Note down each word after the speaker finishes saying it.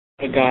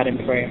God in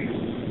prayer.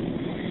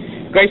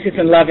 Gracious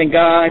and loving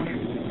God,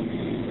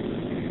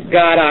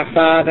 God our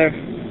Father,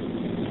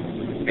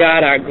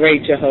 God our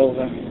great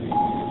Jehovah,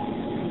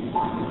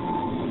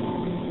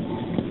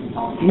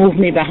 move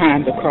me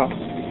behind the cross.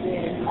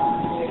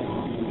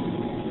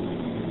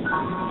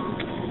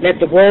 Let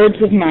the words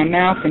of my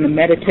mouth and the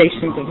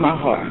meditations of my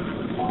heart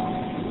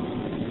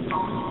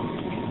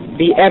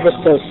be ever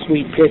so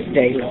sweet this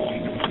day, Lord.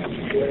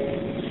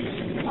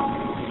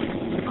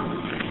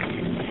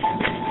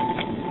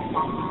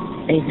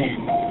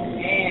 Amen.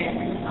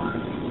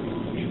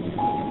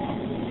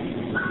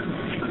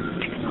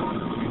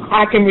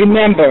 I can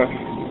remember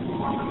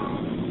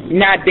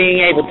not being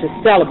able to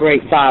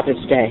celebrate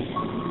Father's Day.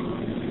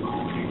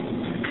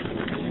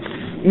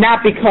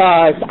 Not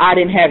because I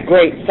didn't have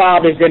great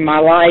fathers in my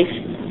life,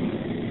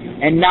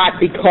 and not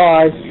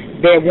because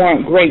there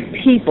weren't great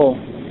people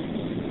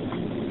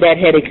that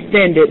had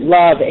extended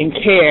love and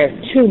care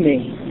to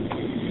me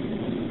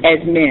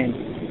as men.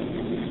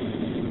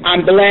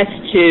 I'm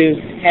blessed to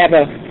have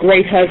a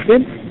great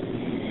husband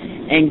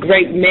and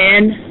great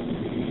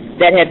men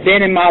that have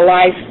been in my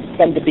life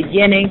from the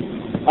beginning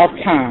of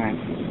time.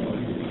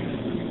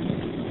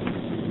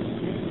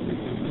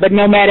 But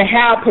no matter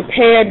how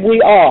prepared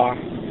we are,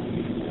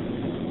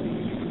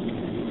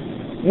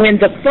 when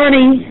the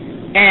funny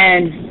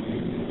and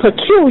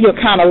peculiar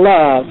kind of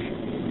love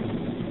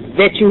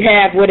that you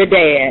have with a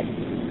dad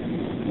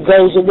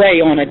goes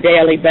away on a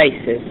daily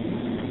basis,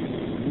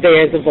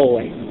 there's a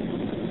void.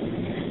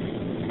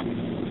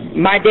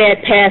 My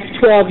dad passed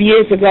 12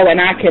 years ago, and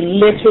I can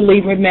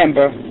literally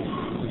remember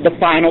the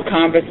final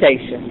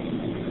conversation.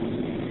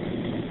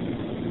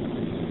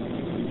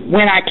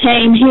 When I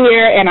came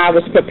here and I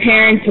was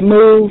preparing to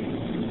move,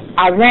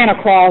 I ran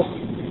across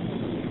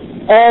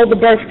all the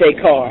birthday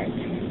cards.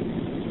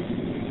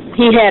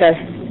 He had a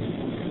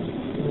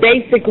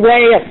basic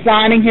way of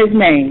signing his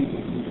name,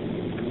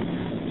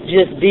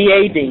 just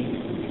D-A-D,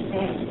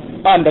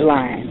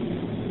 underlined.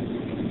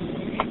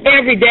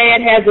 Every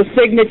dad has a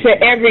signature.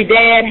 Every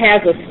dad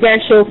has a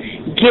special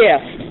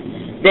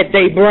gift that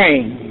they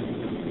bring.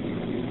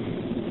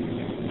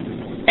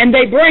 And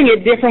they bring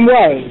it different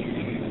ways.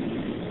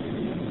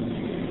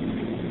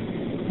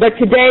 But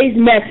today's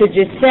message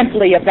is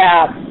simply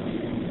about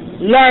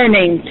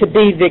learning to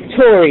be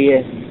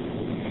victorious.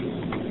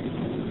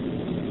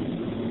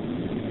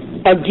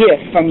 A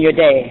gift from your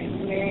dad.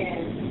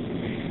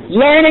 Amen.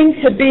 Learning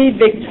to be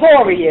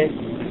victorious,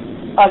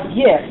 a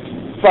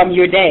gift from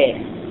your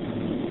dad.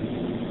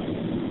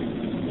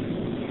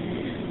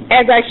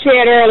 As I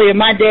shared earlier,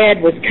 my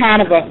dad was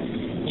kind of a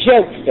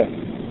jokester.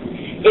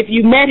 If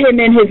you met him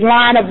in his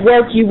line of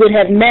work, you would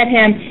have met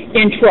him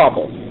in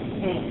trouble.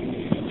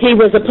 He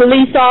was a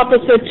police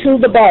officer to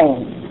the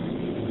bone.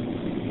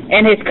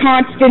 And his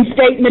constant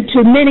statement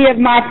to many of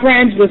my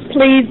friends was,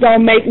 please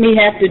don't make me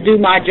have to do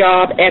my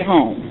job at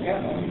home.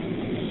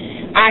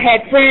 I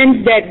had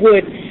friends that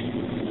would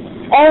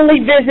only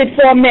visit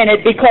for a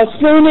minute because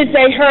soon as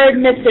they heard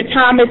Mr.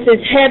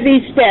 Thomas's heavy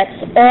steps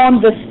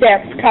on the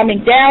steps, coming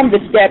down the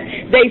steps,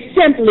 they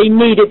simply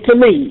needed to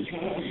leave.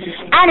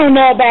 I don't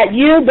know about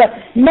you, but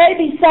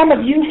maybe some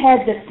of you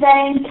had the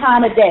same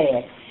kind of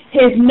dad.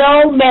 His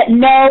no meant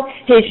no,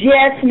 his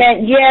yes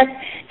meant yes,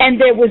 and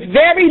there was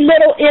very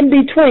little in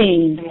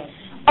between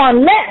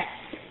unless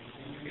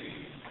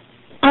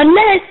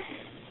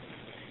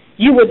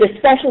you were the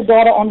special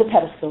daughter on the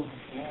pedestal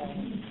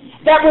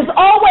that was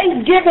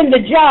always given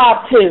the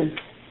job to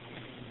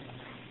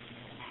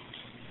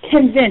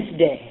convince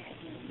Dad.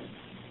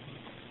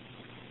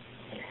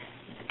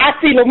 I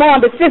see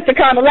LaWanda's sister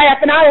kind of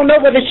laughing. I don't know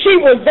whether she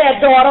was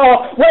that daughter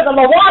or whether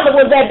LaWanda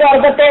was that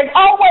daughter, but there's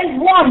always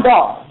one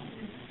daughter.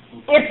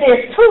 If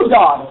there's two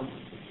daughters,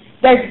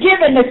 that's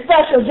given the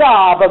special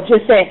job of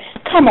just saying,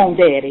 come on,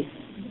 Daddy.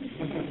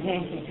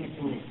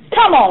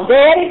 Come on,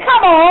 Daddy,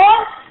 come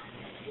on.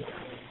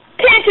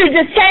 Can't you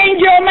just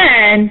change your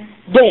mind,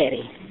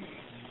 Daddy?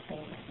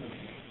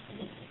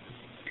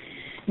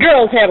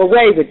 Girls have a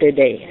way with their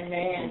dad.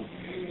 Amen.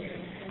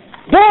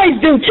 Boys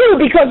do too,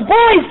 because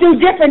boys do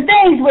different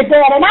things with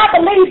dad. And I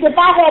believe if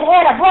I had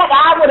a brother,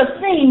 I would have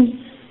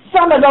seen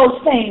some of those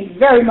things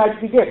very much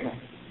be different.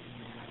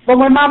 But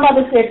when my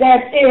mother said,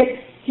 that's it,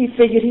 he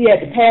figured he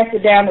had to pass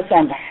it down to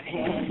somebody.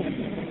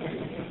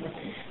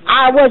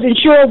 I wasn't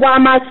sure why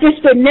my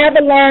sister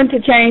never learned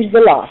to change the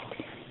lock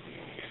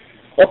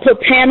or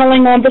put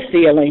paneling on the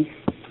ceiling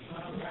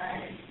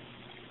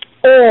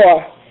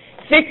or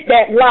fix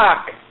that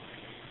lock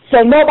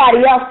so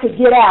nobody else could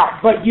get out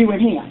but you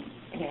and him.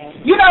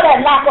 You know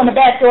that lock on the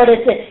back door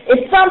that says,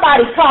 if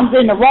somebody comes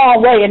in the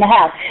wrong way in the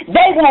house,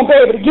 they won't be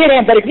able to get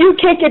in, but if you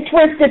kick it,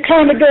 twist it,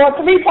 turn the door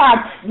 3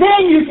 times,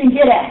 then you can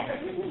get out.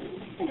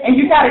 And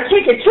you got to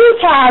kick it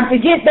 2 times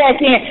to get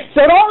back in.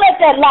 So don't let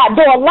that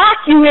door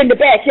lock you in the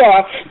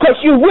backyard, because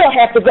you will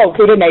have to go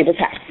to the neighbor's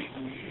house.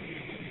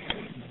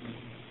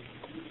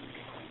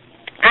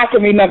 I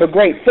can remember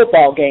great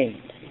football games.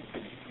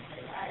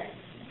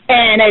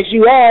 And as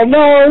you all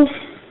know,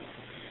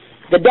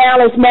 The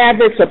Dallas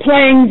Mavericks are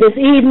playing this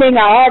evening.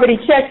 I already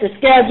checked the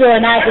schedule,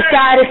 and I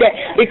decided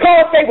that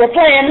because they were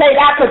playing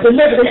late, I could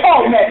deliver the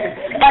phone message.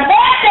 And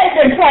that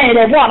they've been playing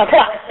at 1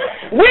 o'clock.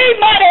 We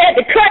might have had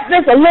to cut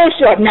this a little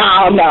short.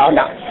 No.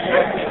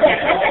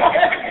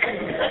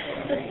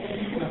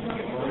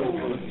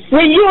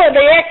 When you are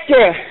the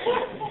extra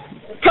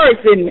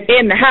person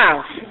in the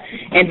house,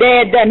 and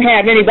Dad doesn't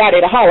have anybody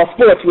to holler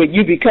sports with,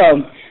 you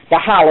become the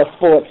holler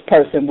sports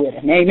person with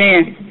him.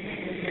 Amen?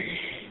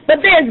 But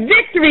there's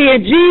victory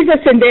in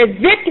Jesus, and there's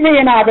victory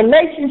in our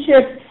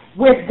relationships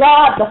with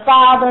God the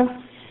Father.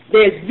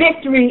 There's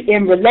victory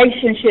in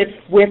relationships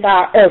with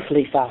our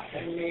earthly Father.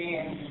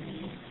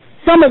 Amen.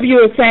 Some of you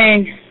are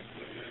saying,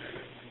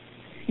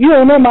 you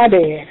don't know my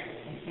dad.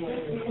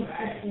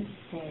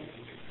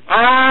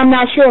 I'm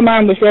not sure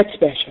mine was that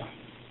special.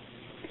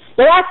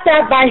 Well, I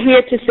stopped by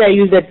here to tell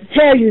you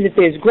that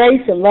there's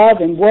grace and love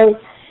and work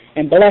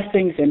and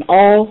blessings in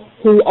all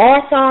who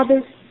are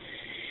fathers,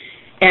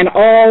 and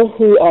all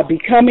who are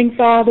becoming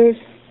fathers,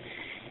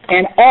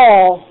 and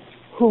all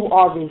who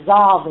are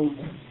resolving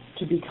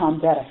to become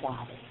better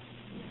fathers.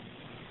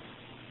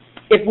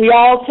 If we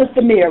all took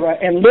the mirror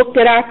and looked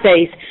at our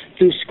face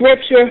through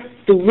Scripture,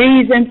 through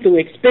reason, through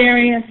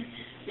experience,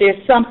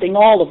 there's something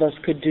all of us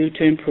could do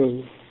to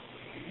improve.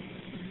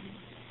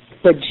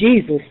 But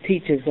Jesus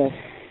teaches us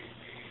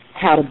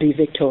how to be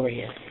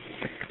victorious.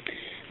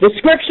 The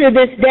Scripture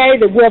this day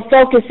that we'll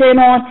focus in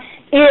on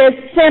is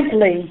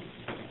simply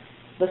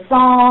the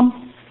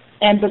Psalm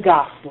and the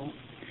Gospel.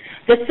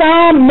 The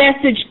Psalm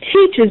message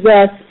teaches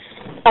us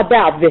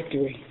about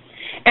victory.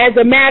 As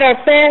a matter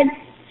of fact,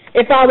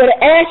 if I were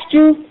to ask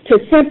you to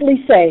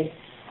simply say,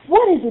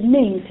 what does it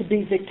mean to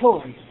be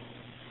victorious?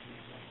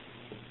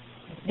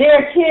 There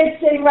are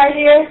kids sitting right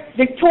here.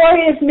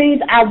 Victorious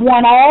means I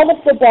won all the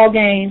football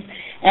games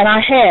and I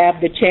have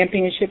the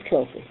championship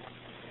trophy.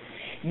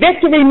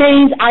 Victory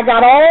means I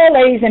got all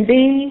A's and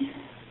B's,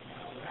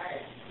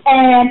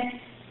 and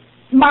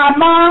my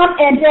mom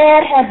and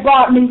dad have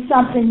bought me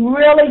something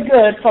really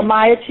good for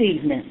my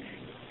achievements.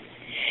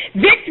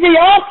 Victory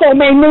also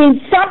may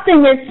mean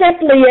something as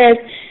simply as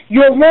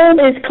your room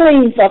is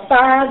clean for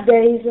 5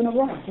 days in a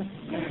row.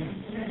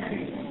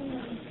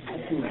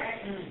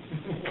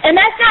 And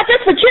that's not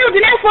just for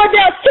children, that's for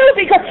adults too,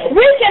 because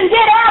we can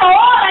get out of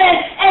order,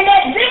 and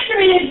that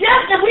victory is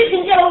just that we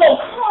can get a little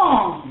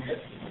calm.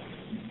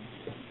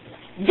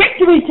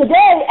 Victory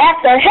today,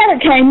 after a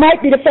hurricane,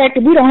 might be the fact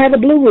that we don't have a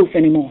blue roof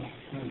anymore.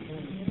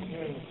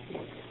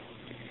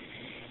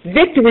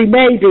 Victory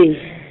may be,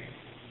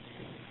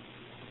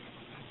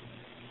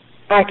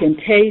 I can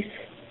taste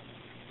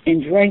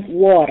and drink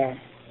water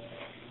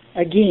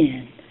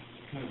again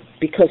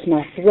because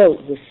my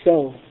throat was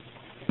so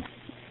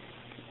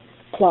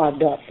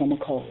clogged up from a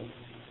cold.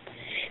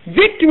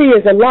 Victory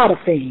is a lot of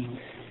things.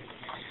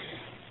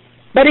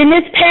 But in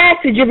this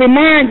passage, it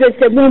reminds us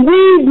that when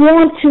we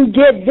want to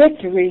get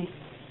victory,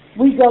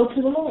 we go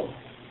to the Lord.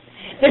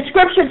 The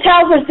Scripture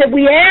tells us that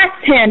we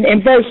asked Him in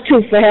verse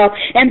 2 for help.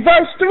 In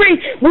verse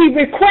 3, we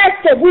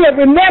request that we are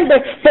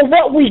remembered for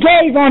what we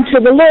gave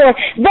unto the Lord.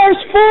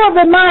 Verse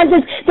 4 reminds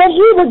us that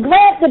He would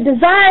grant the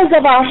desires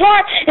of our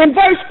heart. And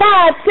verse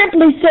 5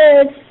 simply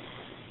says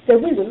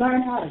that we would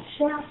learn how to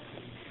shout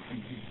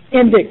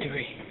in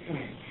victory.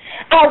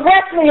 Our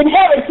earthly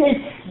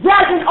inheritance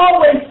doesn't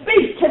always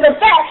speak to the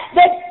fact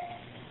that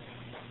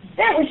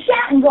there was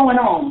shouting going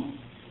on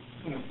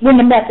when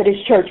the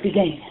Methodist Church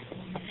began.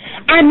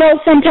 I know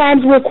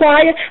sometimes we're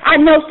quiet. I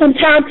know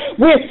sometimes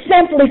we're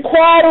simply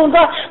quiet on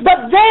God.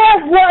 But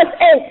there was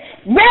a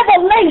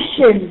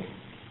revelation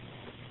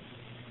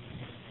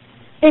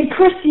in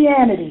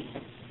Christianity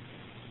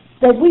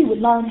that we would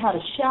learn how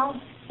to shout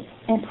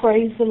and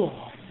praise the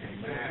Lord.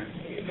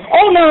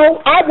 Oh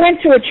no, I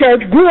went to a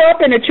church, grew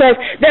up in a church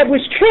that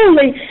was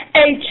truly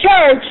a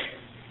church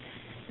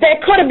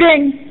that could have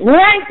been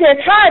ranked as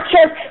high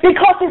church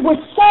because it was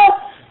so,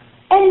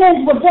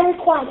 amen, were very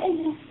quiet.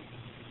 Amen.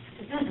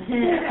 Amen.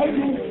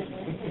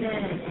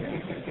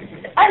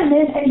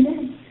 Amen.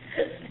 Amen.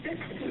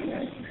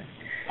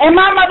 And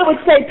my mother would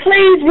say,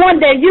 please, one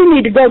day you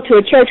need to go to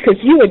a church because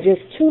you are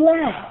just too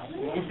loud.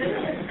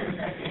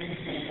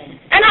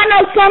 And I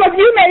know some of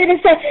you may even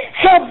say,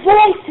 her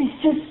voice is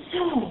just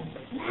so loud.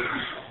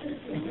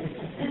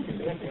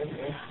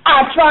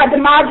 I tried to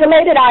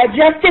modulate it, I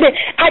adjusted it,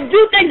 I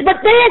do things,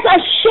 but there's a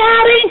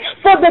shouting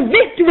for the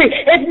victory.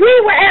 If we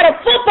were at a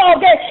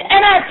football game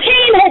and our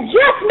team had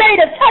just made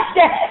a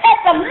touchdown at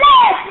the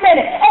last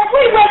minute, and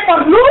we went from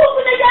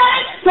losing the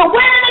game to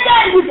winning the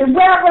game, you can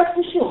wear us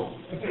for sure.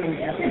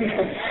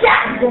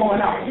 Shouting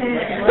going on.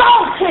 Go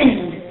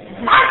team,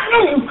 I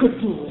knew you could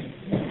do it.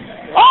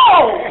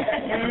 Oh!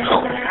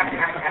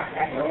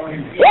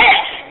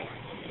 Yes!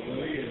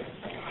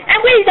 And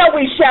we know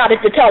we shout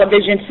at the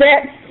television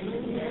set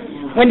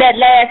when that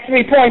last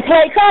 3-point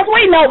play comes.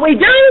 We know we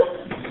do.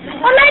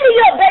 Or maybe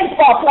you're a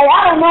baseball player.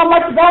 I don't know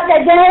much about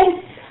that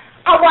game.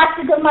 I watched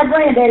it because my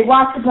granddaddy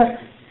watched it, but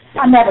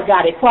I never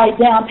got it quite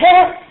down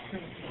pat.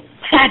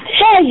 I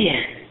tell you,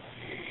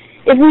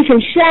 if we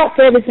can shout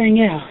for everything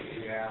else,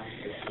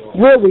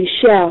 will we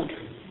shout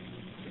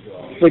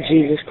for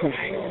Jesus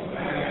Christ.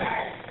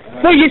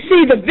 For you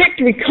see, the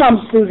victory comes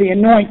through the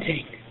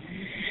anointing.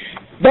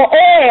 The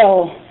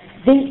oil,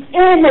 the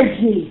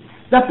energy,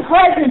 the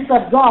presence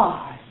of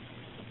God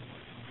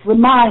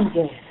reminds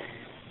us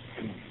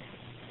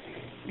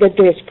that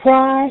there's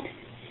pride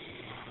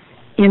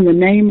in the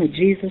name of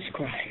Jesus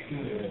Christ.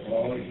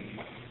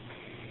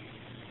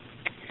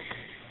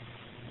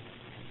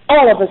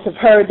 All of us have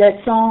heard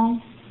that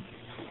song.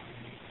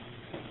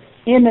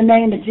 In the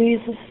name of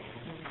Jesus.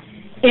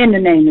 In the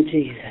name of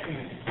Jesus.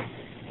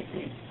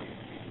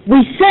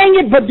 We sing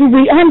it, but do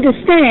we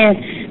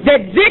understand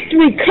that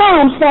victory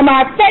comes from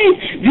our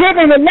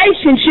faith-driven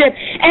relationship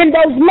and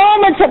those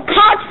moments of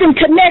constant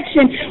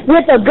connection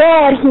with a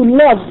God who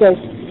loves us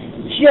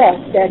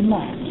just that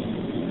much?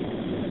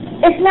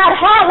 It's not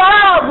how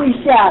loud we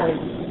shout it.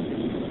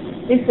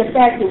 It's the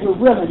fact that we're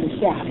willing to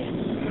shout it.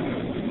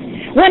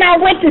 When I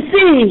went to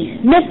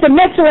see Mr.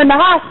 Mitchell in the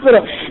hospital,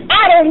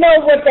 I don't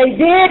know what they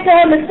did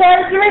during the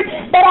surgery,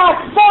 but I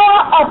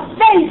saw a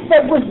face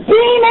that was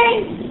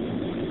beaming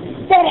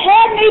that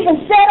hadn't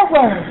even said a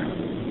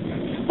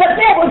word. But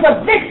there was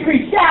a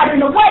victory shout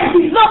in the way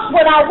he looked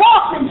when I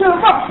walked into the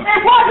room.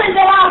 It wasn't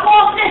that I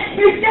walked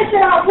in, it's just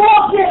that I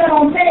walked in and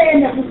on there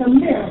and it was a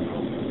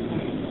miracle.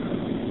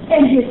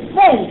 And his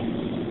face,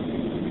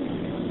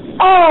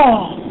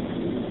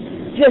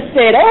 just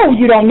said, oh,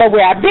 you don't know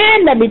where I've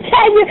been. Let me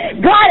tell you,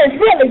 God is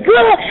really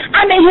good.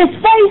 I mean, his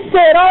face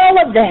said all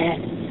of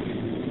that.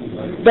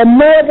 But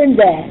more than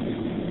that,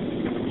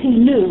 he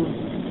knew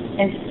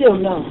and still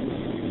knows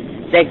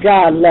that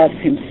God loves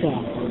him so.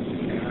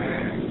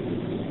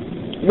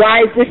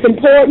 Why is this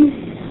important?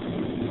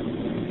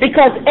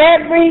 Because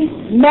every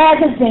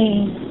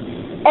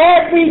magazine,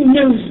 every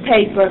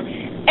newspaper,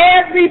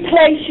 every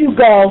place you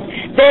go,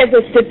 there's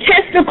a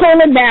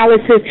statistical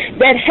analysis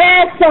that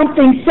has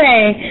something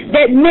saying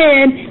that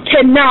men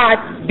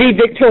cannot be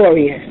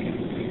victorious.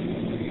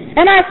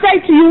 And I say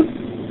to you,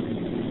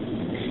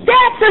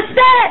 stats are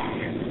stats.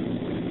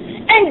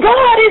 And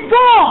God is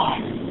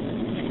God.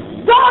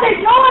 God is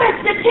not a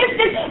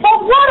statistic. But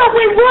what are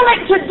we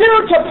willing to do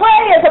to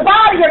pray as a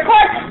body of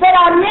Christ that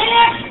our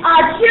men,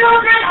 our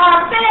children,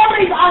 our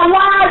families, our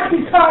lives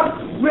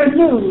become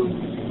renewed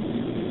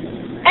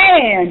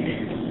and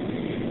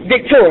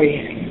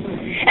victorious?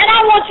 And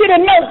I want you to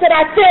note that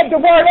I said the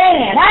word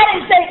and. I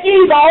didn't say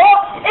either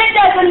or. It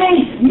doesn't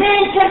mean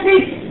men can be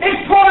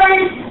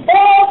victorious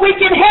or we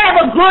can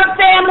have a good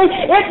family.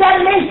 It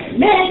doesn't mean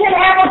men can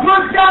have a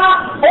good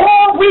job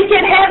or we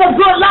can have a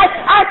good life.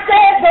 I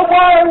said the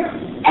word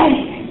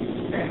and.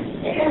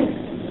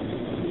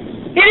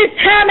 It is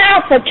time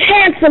out for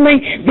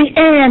canceling the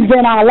ands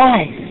in our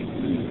life.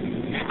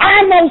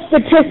 I know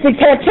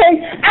statistics have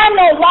changed. I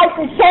know life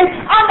has changed.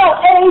 I know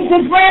AIDS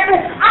is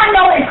rampant. I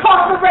know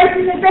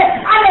incarceration is there.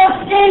 I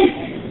know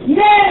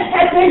men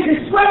have been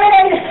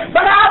discriminated.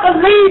 But I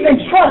believe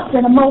and trust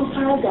in the Most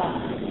High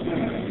God.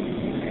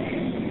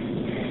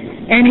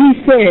 And he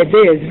said,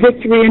 there's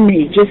victory in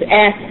me. Just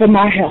ask for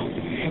my help.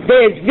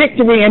 There's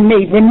victory in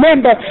me.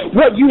 Remember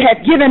what you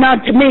have given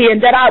unto me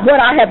and that what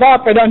I have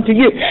offered unto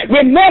you.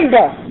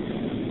 Remember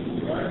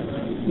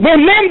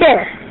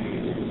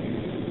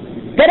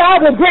that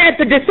I will grant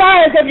the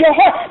desires of your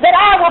heart, that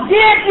I will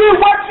give you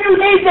what you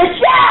need to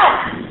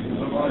shout.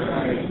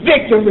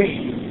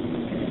 Victory.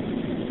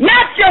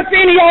 Not just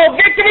any old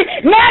victory,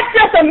 not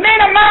just a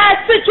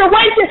minimized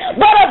situation,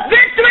 but a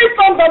victory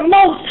from the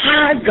Most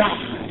High God.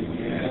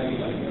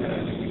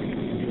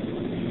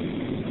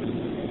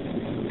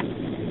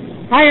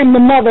 I am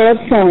the mother of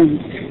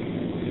sons.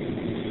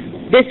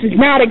 This is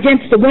not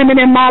against the women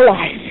in my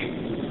life,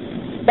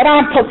 but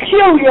I'm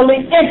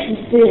peculiarly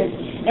interested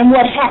in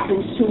what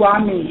happens to our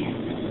men.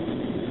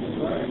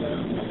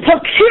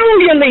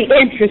 Peculiarly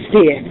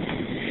interested.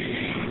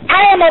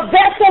 I am a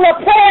vessel of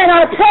prayer and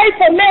I pray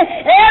for men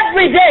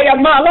every day of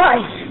my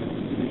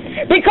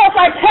life. Because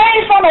I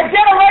came from a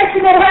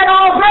generation that had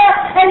all girls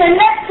and the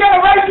next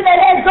generation that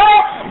had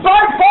girls,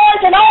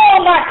 boys, and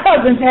all my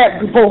cousins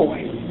had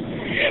boys.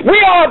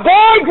 We are a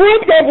boy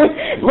group that was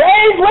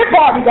raised with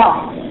Barbie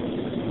dolls.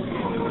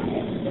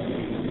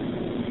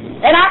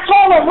 And I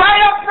told her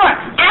right up front,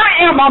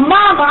 I am a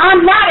mama,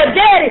 I'm not a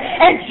daddy.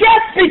 And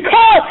just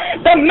because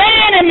the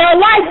man in my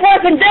life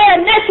wasn't there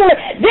initially,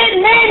 didn't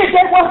mean that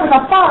there wasn't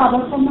a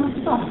father for my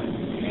son.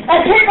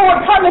 And people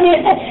were coming in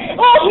and saying,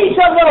 oh, he's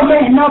your little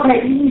man. No,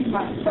 baby, he's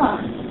my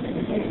son.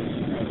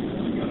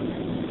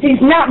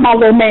 He's not my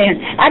little man.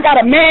 I got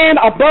a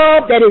man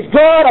above that is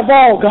God of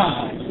all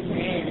God.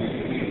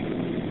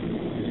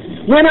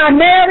 When I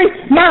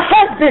married, my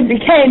husband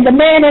became the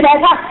man in that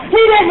house. He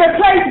didn't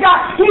replace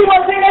God. He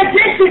was in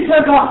addition to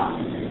God.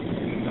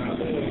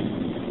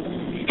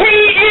 He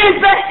is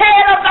the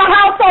head of the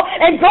household,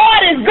 and God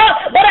is good.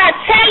 But I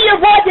tell you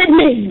what it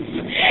means.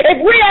 If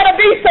we are to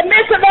be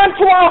submissive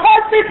unto our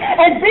husbands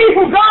and be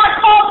who God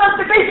calls us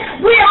to be,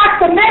 we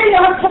are submitting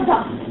unto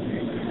God.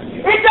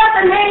 It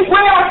doesn't mean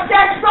we are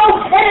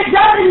sexual, and it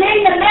doesn't mean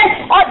the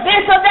men are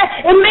this or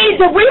that. It means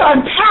that we are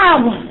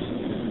empowered,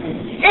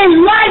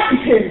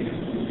 enlightened,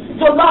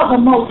 the love of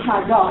Most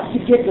High God to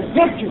get the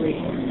victory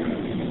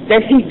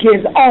that He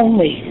gives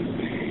only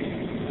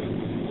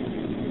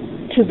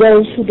to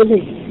those who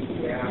believe.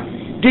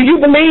 Do you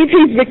believe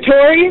He's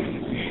victorious?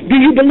 Do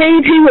you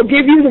believe He will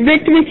give you the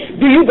victory?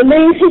 Do you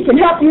believe He can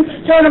help you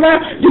turn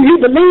around? Do you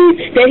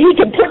believe that He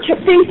can put your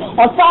feet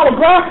on solid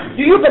ground?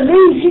 Do you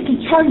believe He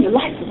can turn your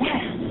life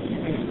around?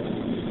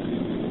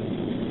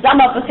 Some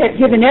of us have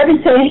given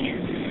everything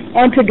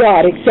unto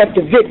God except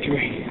the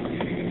victory.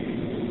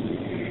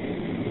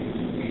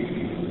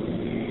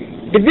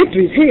 The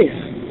victory is His.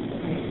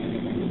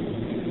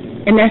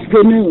 And that's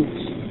good news.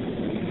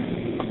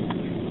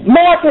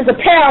 Mark is a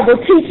parable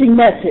teaching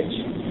message.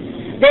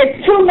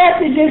 There's two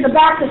messages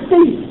about the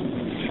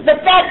seed. The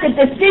fact that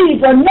the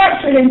seeds are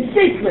nurtured in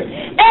secret.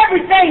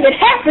 Everything that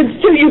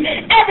happens to you,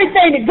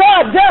 everything that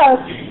God does,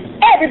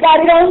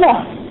 everybody don't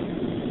know.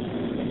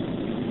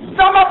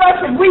 Some of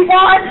us, if we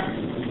won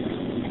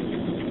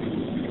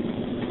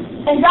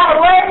and got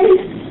a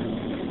raise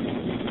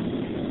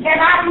and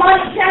our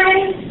money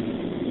changed,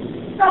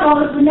 some of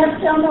us would never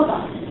tell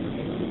nobody.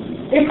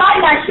 It might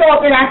not show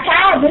up in our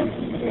tithing.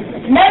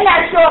 It may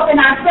not show up in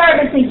our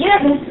service and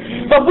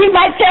giving, but we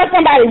might tell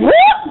somebody,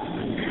 whoop,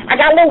 I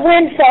got a little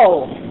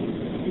windfall.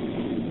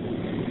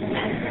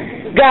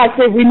 God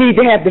said we need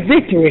to have the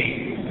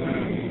victory.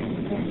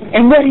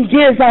 And what He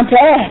gives unto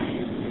us,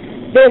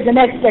 there's an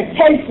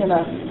expectation,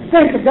 a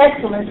sense of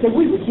excellence that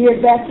we would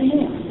give back to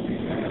Him.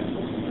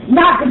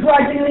 Not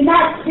begrudgingly,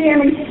 not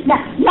stealing,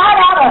 not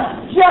out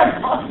of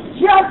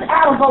just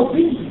out of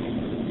obedience.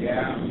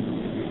 Yeah.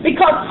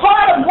 Because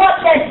part of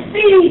what that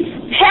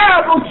seed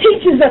parable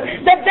teaches us,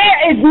 that there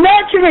is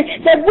nurturing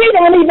that we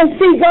don't even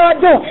see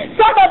God doing.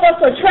 Some of us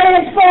are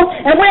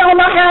transformed and we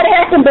don't know how it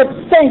happened, but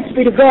thanks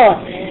be to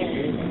God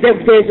that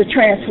there's a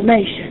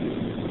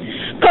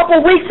transformation. A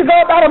couple of weeks ago,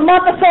 about a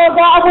month or so ago,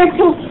 I went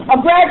to a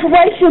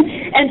graduation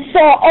and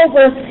saw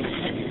over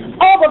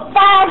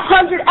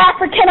 500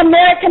 African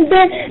American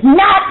men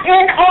not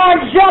in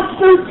orange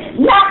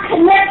jumpsuits, not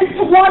connected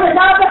to one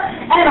another,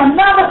 and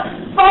another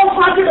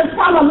 400 or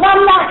some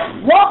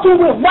alumni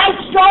walking with white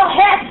straw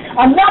hats,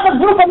 another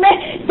group of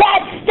men.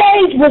 That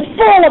stage was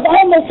full of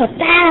almost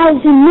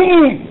 1,000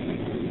 men.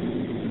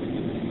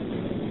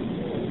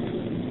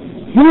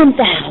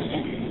 1,000.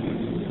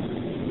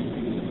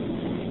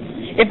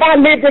 If I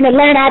lived in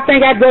Atlanta, I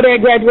think I'd go to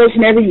that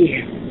graduation every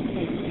year.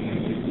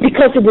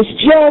 Because it was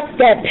just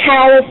that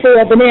powerful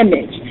of an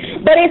image.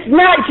 But it's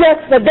not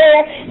just for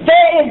there.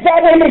 There is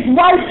that image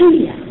right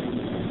here.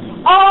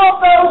 All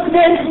those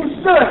men who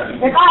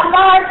stood. If I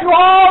lined you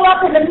all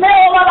up in the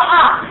middle of the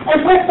aisle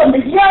and went from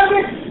the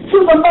youngest to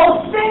the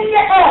most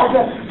senior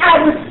elder, I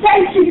would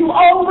say to you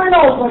over and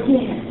over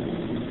again,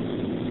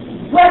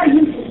 whether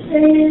you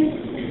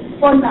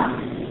succeed or not,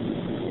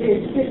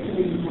 there's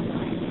victory in your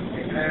life.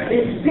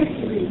 There's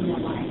victory in your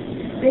life.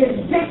 There's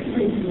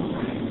victory in your life.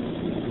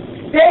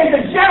 There's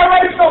a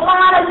generational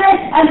line of men,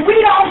 and we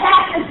don't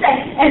have to say,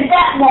 and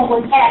that one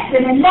was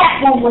acting, and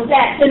that one was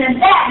acting,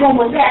 and that one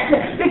was acting,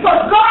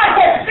 because God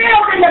has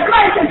filled in the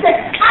blanks and said,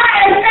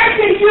 I am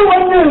making you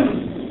anew.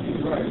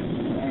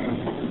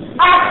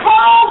 I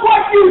call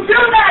what you do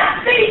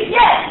not see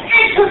yet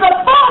into the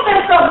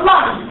fullness of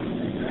life.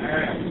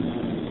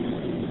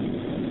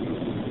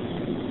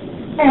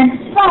 And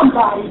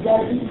somebody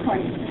does be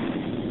praying.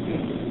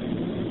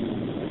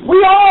 We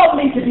all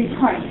need to be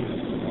praying.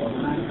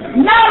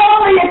 Not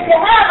only if you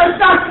have a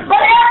son, but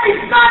every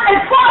son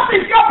that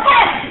crosses your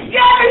path,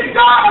 every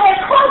daughter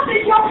that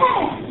crosses your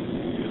path.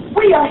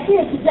 We are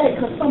here today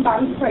because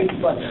somebody prayed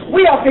for us.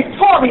 We are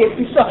victorious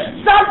because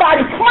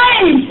somebody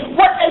claimed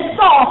what they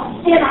saw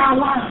in our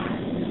lives.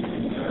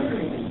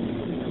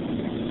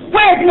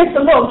 Where's Mr.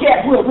 Little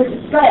Getwood with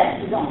his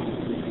glasses on?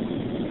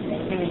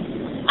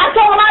 I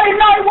told him I didn't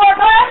know he wore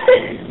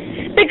glasses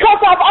because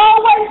I've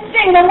always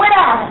seen him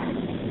without them.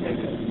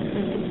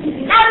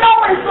 I know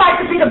what it's like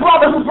to be the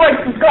brother who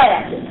breaks his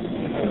glasses.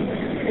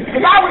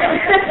 Because I was the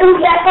sister who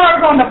left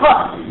hers on the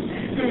bus.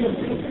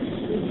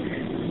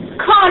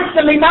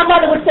 Constantly, my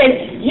mother would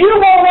say, you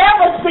won't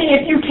ever see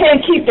if you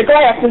can't keep the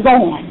glasses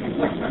on.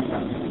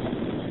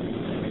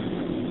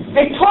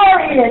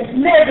 Victorious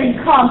living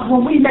comes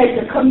when we make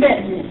a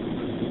commitment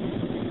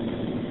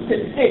to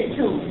stick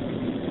to it.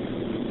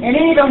 And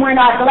even when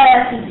our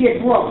glasses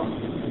get broke,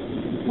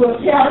 we'll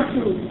tell the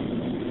truth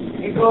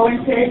and go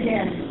and say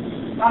again,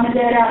 Mom and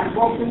Dad out and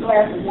broke the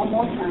glasses one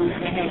more time.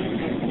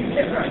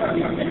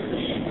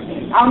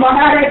 I don't know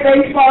how that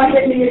baseball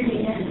hit me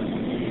again.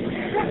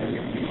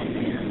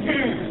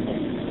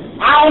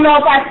 I don't know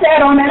if I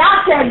sat on it.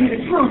 I'll tell you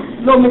the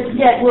truth, little Mr.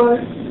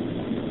 Getwood.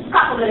 A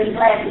couple of them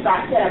glasses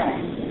I sat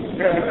on.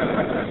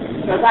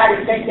 Because I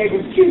didn't think they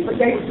were cute, but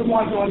they were the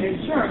ones on the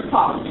insurance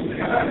policy.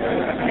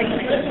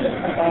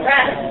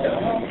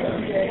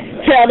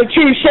 Tell the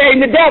truth, shame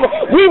the devil.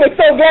 We were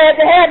so glad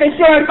to have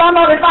insurance. My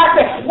mother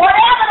said,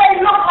 whatever they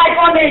look like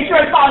on the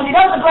insurance policy,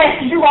 those are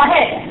glasses you won't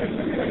have.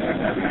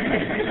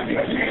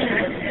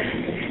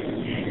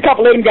 A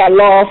couple of them got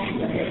lost,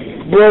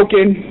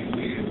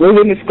 broken, was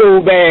in the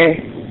school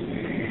bag.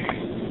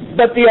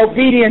 but the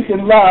obedience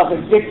and love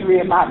and victory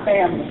in my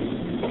family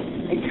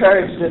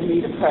encouraged me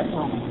to press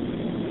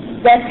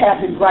on. That's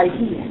happened right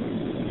here.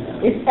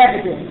 It's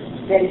evident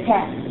that it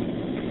happened.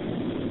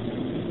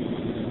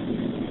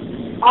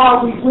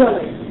 Are we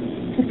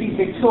willing to be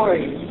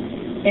victorious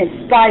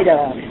in spite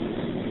of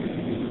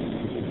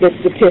the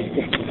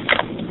statistics?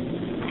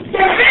 The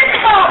big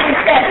Bible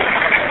says,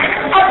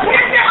 a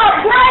picture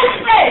of great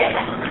faith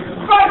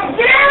from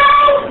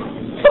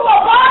 0 to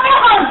above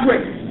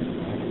 100.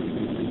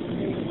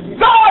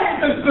 God is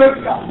a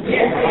good God.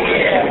 Yes, He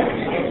is.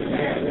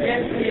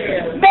 Yes, He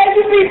is. May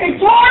you be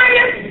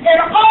victorious in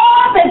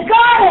all that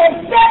God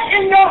has set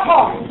in your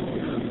heart.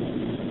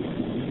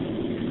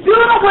 Do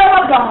the will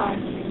of God.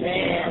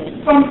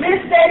 Amen. From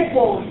this day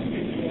forward.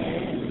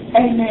 Amen.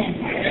 Amen.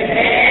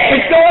 The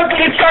doors of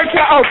the church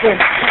are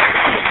open.